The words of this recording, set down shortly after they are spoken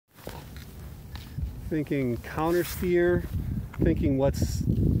thinking counter steer, thinking what's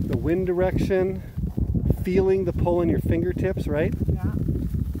the wind direction, feeling the pull in your fingertips, right? Yeah.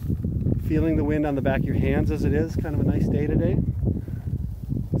 Feeling the wind on the back of your hands as it is, kind of a nice day today.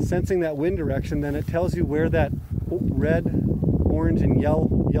 Sensing that wind direction, then it tells you where that red, orange, and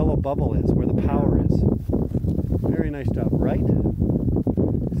yellow bubble is, where the power is. Very nice job. Right.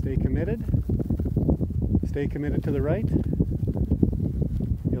 Stay committed. Stay committed to the right.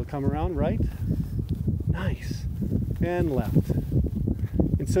 You'll come around right. Nice. And left.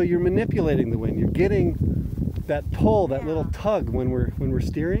 And so you're manipulating the wind. You're getting that pull, that little tug when we're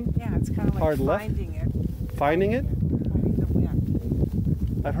steering. Yeah, it's kind of like hard finding left. it. Finding it? Finding the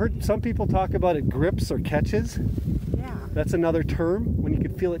wind. I've heard some people talk about it grips or catches. Yeah. That's another term, when you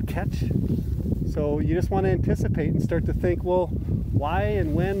can feel it catch. So you just want to anticipate and start to think, well, why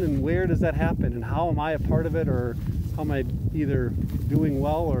and when and where does that happen? And how am I a part of it? Or how am I either doing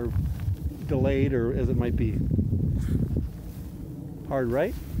well or delayed, or as it might be. Hard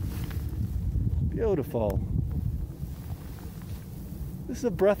right. Beautiful. This is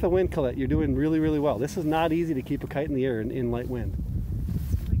a breath of wind, Colette. You're doing really, really well. This is not easy to keep a kite in the air in light wind.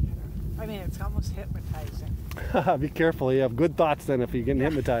 I mean, it's almost hypnotizing. Be careful. You have good thoughts then if you're getting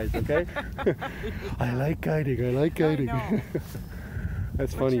hypnotized, okay? I like kiting. I like kiting.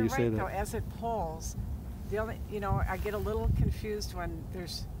 That's funny you say that. Though, as it pulls, the only, I get a little confused when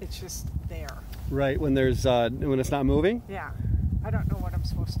it's just there. Right, when it's not moving? Yeah. I don't know what I'm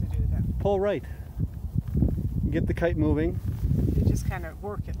supposed to do then. Pull right. Get the kite moving. You just kind of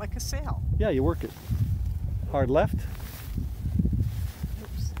work it like a sail. Yeah, you work it. Hard left.